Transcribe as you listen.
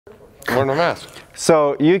wearing a mask.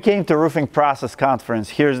 So you came to Roofing Process Conference.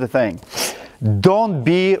 Here's the thing. Don't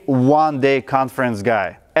be one-day conference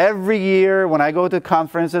guy. Every year when I go to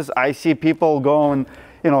conferences, I see people going,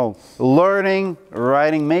 you know, learning,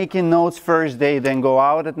 writing, making notes first day, then go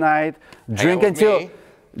out at night, drinking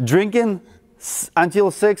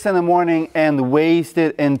until 6 in the morning and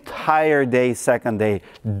wasted entire day second day.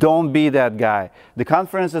 Don't be that guy. The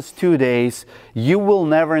conference is 2 days. You will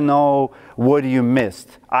never know what you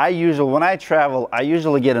missed. When I travel, I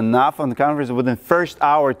usually get enough on the conference within the first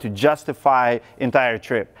hour to justify entire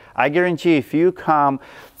trip. I guarantee if you come,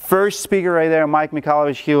 first speaker right there, Mike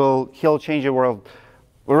Mikhailovich, he'll change the world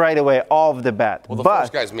right away off the bat. Well, the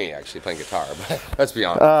first guy's me actually playing guitar, but let's be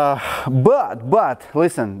honest. But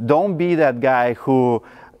listen, don't be that guy who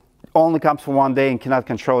only comes for 1 day and cannot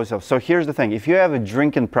control yourself. So here's the thing. If you have a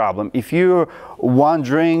drinking problem, if you're one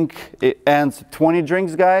drink and 20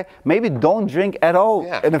 drinks guy, maybe don't drink at all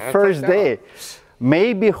in the first day.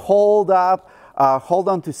 Maybe hold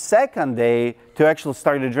on to second day to actually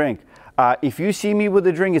start to drink. If you see me with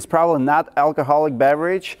a drink, it's probably not alcoholic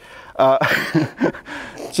beverage.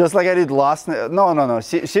 Just like I did last night. No.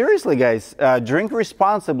 Seriously, guys, drink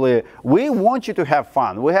responsibly. We want you to have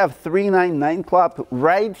fun. We have 399 Club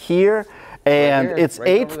right here, and it's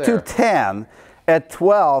 8 to 10. At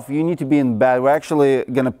 12, you need to be in bed. We're actually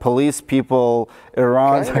going to police people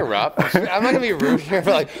around. Can I interrupt? I'm not going to be rude here,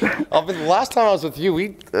 but the last time I was with you, we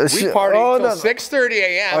partied until 6:30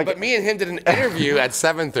 a.m., but me and him did an interview at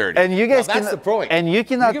 7:30. And you guys that's the point. And you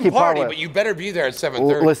cannot keep keep party, but you better be there at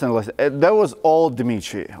 7:30. Listen. That was all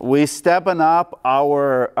Dmitry. We stepping up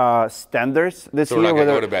our standards this year. We're not going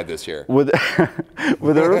to go to bed this year. With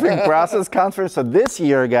the Roofing Process Conference. So this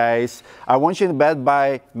year, guys, I want you in bed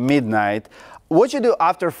by midnight. What you do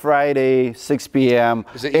after Friday, 6 p.m.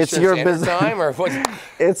 Is it Eastern Standard Time or what?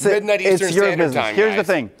 It's midnight Eastern Standard Time. Here's the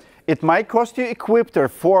thing. It might cost you Equipter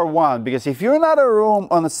 4-1 because if you're not in a room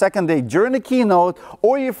on the second day during the keynote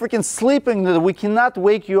or you're freaking sleeping, that we cannot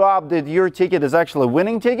wake you up that your ticket is actually a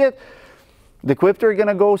winning ticket, the Equipter are going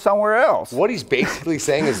to go somewhere else. What he's basically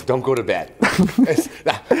saying is don't go to bed.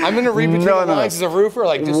 I'm going to read between the lines as a roofer.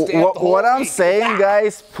 Like, just stay up the whole What I'm saying,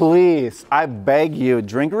 guys, please, I beg you,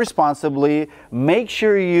 drink responsibly. Make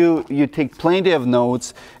sure you take plenty of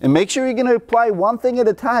notes. And make sure you're going to apply one thing at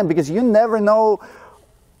a time because you never know.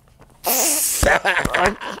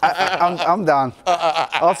 I'm done.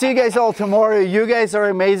 I'll see you guys all tomorrow. You guys are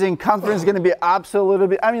amazing. Conference is going to be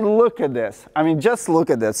absolutely. I mean, look at this. I mean, just look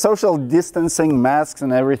at this. Social distancing, masks,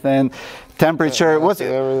 and everything. Temperature. What's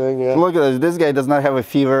everything? Yeah. Look at this. This guy does not have a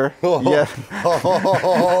fever. Yeah.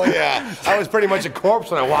 Yeah. I was pretty much a corpse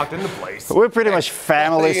when I walked into the place. We're pretty much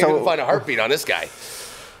family. So you can find a heartbeat on this guy.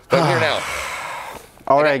 But I'm here now.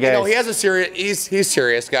 All right, guys. You know, he has a serious. He's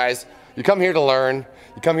serious, guys. You come here to learn.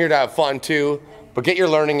 You come here to have fun too, but get your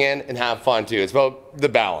learning in and have fun too. It's about the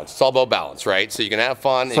balance. It's all about balance, right? So you can have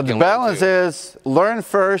fun. So the balance is learn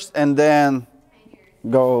first and then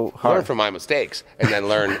go hard. Learn from my mistakes and then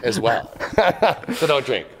learn as well. So don't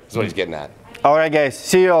drink. That's what he's getting at. All right, guys.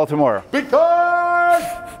 See you all tomorrow. Big time!